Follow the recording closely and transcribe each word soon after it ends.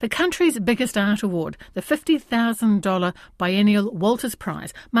The country's biggest art award, the $50,000 bienniel Walters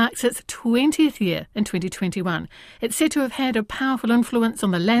Prize, marks its 20th year in 2021. It's said to have had a powerful influence on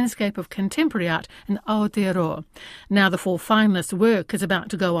the landscape of contemporary art in Aotearoa. Now the 4 finalists' work is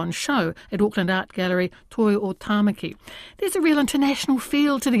about to go on show at Auckland Art Gallery Toi or Tamaki. There's a real international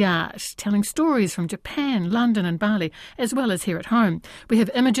feel to the art, telling stories from Japan, London and Bali, as well as here at home. We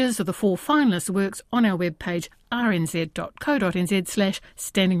have images of the 4 finalists' works on our webpage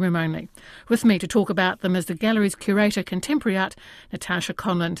rnz.co.nz/standing room only. With me to talk about them is the gallery's curator contemporary art, Natasha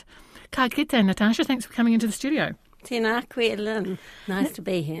Conland. Ka kite, Natasha, thanks for coming into the studio. Tēnā koe, Lynn. Nice to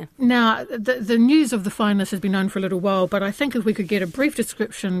be here. Now, the news of the finalists has been known for a little while, but I think if we could get a brief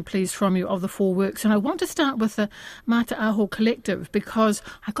description, please, from you of the 4 works. And I want to start with the Aotearoa Collective, because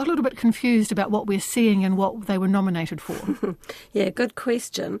I got a little bit confused about what we're seeing and what they were nominated for. Yeah, good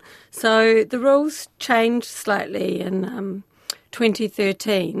question. So the rules changed slightly in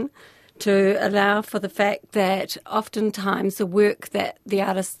 2013 to allow for the fact that oftentimes the work that the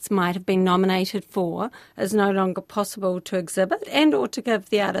artists might have been nominated for is no longer possible to exhibit, and or to give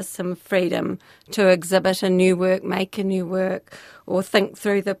the artists some freedom to exhibit a new work, make a new work, or think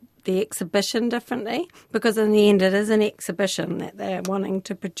through the exhibition differently, because in the end it is an exhibition that they're wanting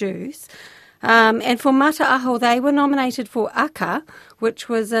to produce. And for Aotearoa, they were nominated for Aka, which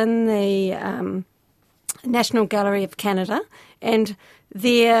was in the National Gallery of Canada, and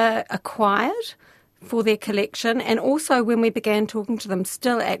they're acquired for their collection, and also when we began talking to them,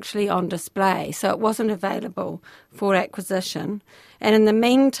 still actually on display, so it wasn't available for acquisition. And in the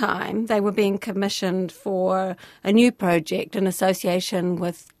meantime, they were being commissioned for a new project in association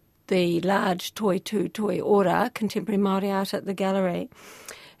with the large Toi Ora, contemporary Māori art at the gallery.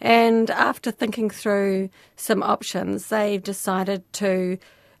 And after thinking through some options, they've decided to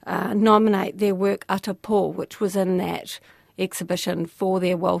nominate their work Atapo, which was in that exhibition, for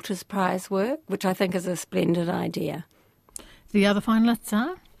their Walters Prize work, which I think is a splendid idea. The other finalists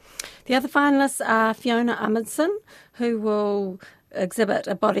are? The other finalists are Fiona Amundsen, who will exhibit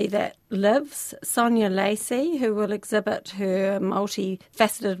A Body That Lives, Sonia Lacey, who will exhibit her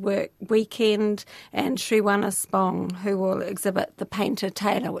multifaceted work Weekend, and Sriwana Spong, who will exhibit The Painter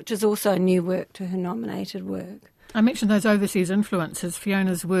Tailor, which is also a new work to her nominated work. I mentioned those overseas influences.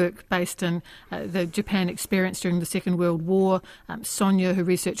 Fiona's work based in the Japan experience during the Second World War, Sonia, who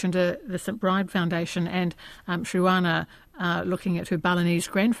researched into the St Bride Foundation, and Sriwana looking at her Balinese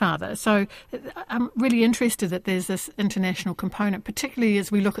grandfather. So I'm really interested that there's this international component, particularly as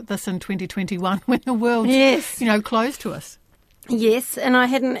we look at this in 2021 when the world's closed to us. Yes, and I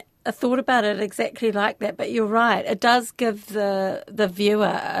hadn't thought about it exactly like that, but you're right. It does give the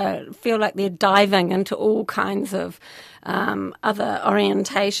viewer feel like they're diving into all kinds of other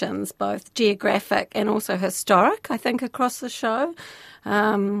orientations, both geographic and also historic, I think, across the show.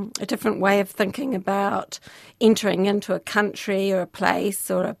 A different way of thinking about entering into a country or a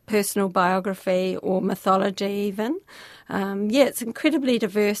place or a personal biography or mythology even. It's incredibly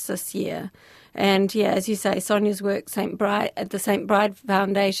diverse this year. And as you say, Sonia's work at the St Bride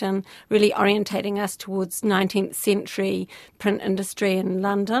Foundation, really orientating us towards 19th century print industry in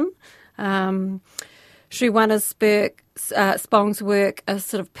London. Sriwana Spong's work, a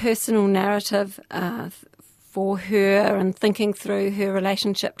sort of personal narrative for her, and thinking through her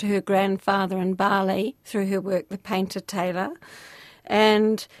relationship to her grandfather in Bali through her work The Painter Tailor.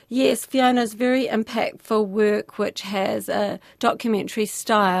 And yes, Fiona's very impactful work, which has a documentary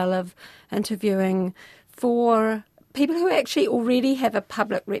style of interviewing for people who actually already have a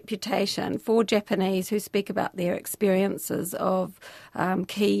public reputation, for Japanese who speak about their experiences of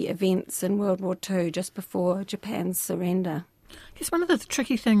key events in World War II just before Japan's surrender. I guess one of the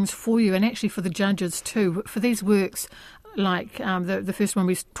tricky things for you, and actually for the judges too, for these works, like the first one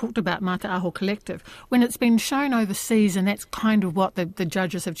we talked about, Aotearoa Collective, when it's been shown overseas, and that's kind of what the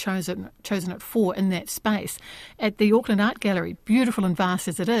judges have chosen it for in that space. At the Auckland Art Gallery, beautiful and vast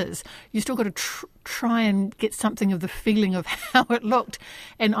as it is, you still got to try and get something of the feeling of how it looked.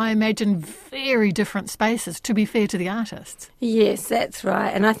 And I imagine very different spaces, to be fair to the artists. Yes, that's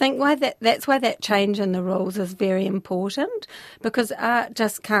right. And I think that's why that change in the rules is very important, because art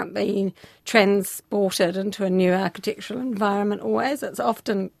just can't be transported into a new architectural environment always. It's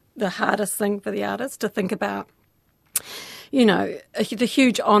often the hardest thing for the artist to think about, the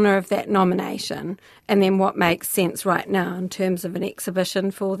huge honour of that nomination, and then what makes sense right now in terms of an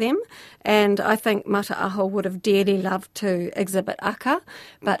exhibition for them. And I think Aotearoa would have dearly loved to exhibit Aka,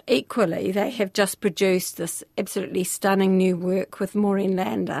 but equally they have just produced this absolutely stunning new work with Maureen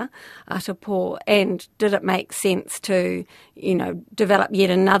Lander, Atapo, and did it make sense to, develop yet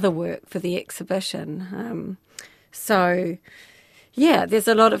another work for the exhibition? So Yeah, there's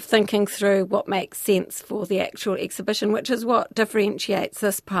a lot of thinking through what makes sense for the actual exhibition, which is what differentiates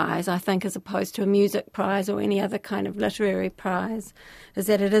this prize, I think, as opposed to a music prize or any other kind of literary prize, is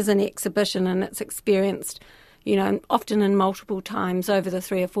that it is an exhibition and it's experienced, often in multiple times over the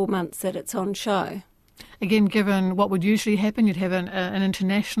 3 or 4 months that it's on show. Again, given what would usually happen, you'd have an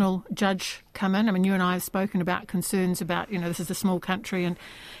international judge come in. I mean, you and I have spoken about concerns about, this is a small country and,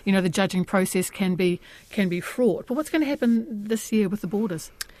 the judging process can be fraught. But what's going to happen this year with the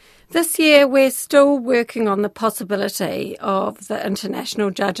borders? This year, we're still working on the possibility of the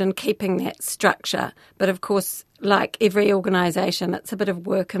international judge and keeping that structure. But of course, like every organisation, it's a bit of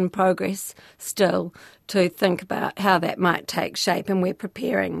work in progress still to think about how that might take shape. And we're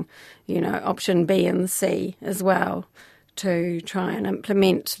preparing, option B and C as well to try and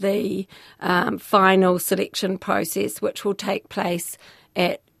implement the final selection process, which will take place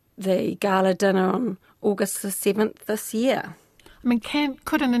at the gala dinner on August the 7th this year. I mean,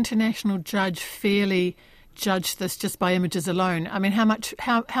 could an international judge fairly judge this just by images alone? I mean,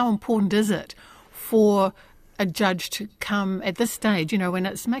 how important is it for a judge to come at this stage, when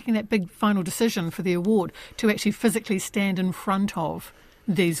it's making that big final decision for the award, to actually physically stand in front of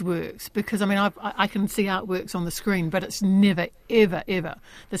these works? Because, I mean, I can see artworks on the screen, but it's never, ever, ever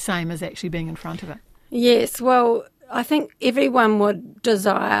the same as actually being in front of it. Yes, well, I think everyone would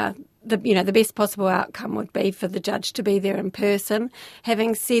desire the best possible outcome would be for the judge to be there in person.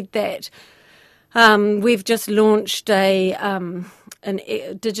 Having said that, we've just launched a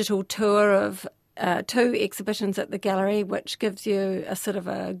digital tour of 2 exhibitions at the gallery, which gives you a sort of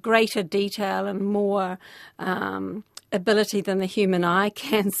a greater detail and more ability than the human eye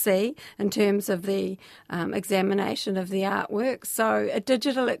can see in terms of the examination of the artwork. So a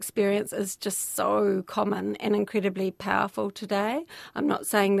digital experience is just so common and incredibly powerful today. I'm not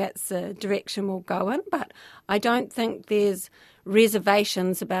saying that's the direction we'll go in, but I don't think there's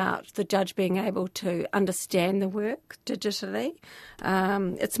reservations about the judge being able to understand the work digitally.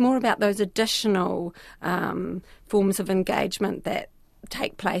 It's more about those additional forms of engagement that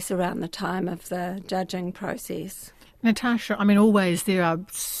take place around the time of the judging process. Natasha, I mean, always there are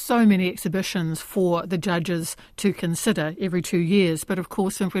so many exhibitions for the judges to consider every 2 years. But of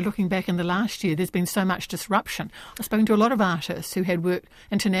course, if we're looking back in the last year, there's been so much disruption. I've spoken to a lot of artists who had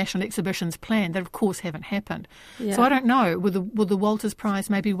international exhibitions planned that, of course, haven't happened. Yeah. So I don't know, will the Walters Prize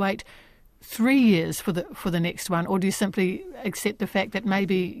maybe wait 3 years for the next one, or do you simply accept the fact that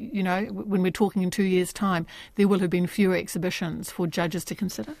maybe, when we're talking in 2 years' time, there will have been fewer exhibitions for judges to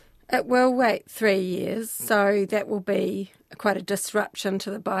consider? It will wait 3 years, so that will be quite a disruption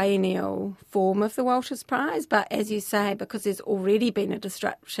to the biennial form of the Walters Prize. But as you say, because there's already been a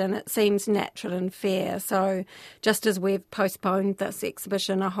disruption, it seems natural and fair. So just as we've postponed this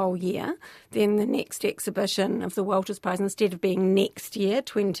exhibition a whole year, then the next exhibition of the Walters Prize, instead of being next year,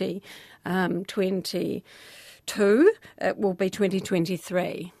 2022, it will be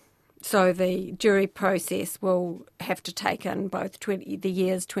 2023. So the jury process will have to take in both the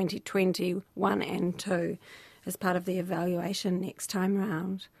years 2021 and 2 as part of the evaluation next time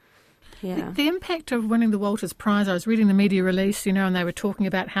round. Yeah. The impact of winning the Walters Prize, I was reading the media release, and they were talking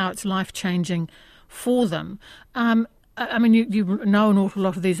about how it's life-changing for them. I mean, you know an awful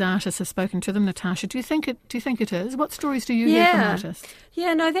lot of these artists, have spoken to them, Natasha. Do you think it is? What stories do you hear from artists?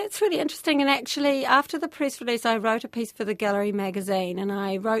 Yeah, no, that's really interesting. And actually, after the press release, I wrote a piece for the Gallery magazine, and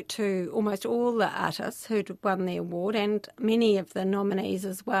I wrote to almost all the artists who'd won the award and many of the nominees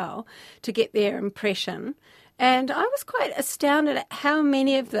as well to get their impression. And I was quite astounded at how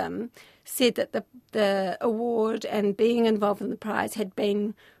many of them said that the award and being involved in the prize had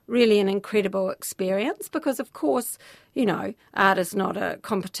been really an incredible experience because, of course, art is not a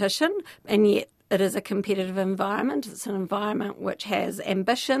competition, and yet it is a competitive environment. It's an environment which has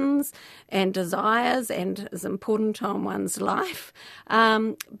ambitions and desires and is important on one's life.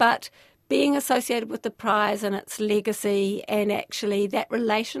 But being associated with the prize and its legacy and actually that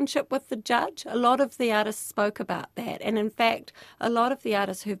relationship with the judge, a lot of the artists spoke about that. And in fact, a lot of the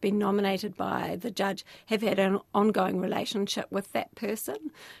artists who've been nominated by the judge have had an ongoing relationship with that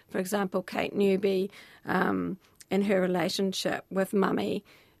person. For example, Kate Newby and her relationship with Mummy,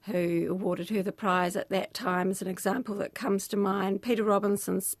 who awarded her the prize at that time, is an example that comes to mind. Peter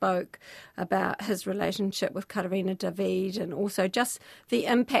Robinson spoke about his relationship with Katarina David and also just the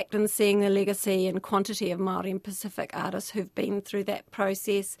impact in seeing the legacy and quantity of Māori and Pacific artists who've been through that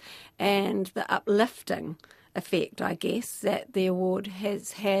process and the uplifting effect, I guess, that the award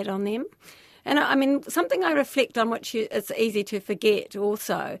has had on them. And I mean, something I reflect on, which it's easy to forget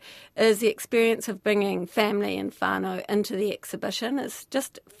also, is the experience of bringing family and whānau into the exhibition. It's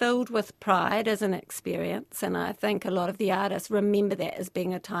just filled with pride as an experience, and I think a lot of the artists remember that as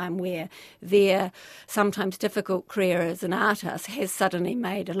being a time where their sometimes difficult career as an artist has suddenly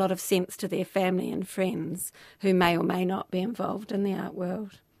made a lot of sense to their family and friends who may or may not be involved in the art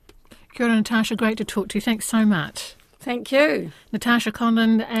world. Kia ora, Natasha, great to talk to you. Thanks so much. Thank you. Natasha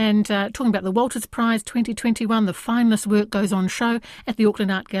Conland, and talking about the Walters Prize 2021, the finalist work goes on show at the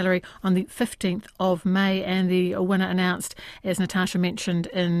Auckland Art Gallery on the 15th of May, and the winner announced, as Natasha mentioned,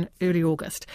 in early August.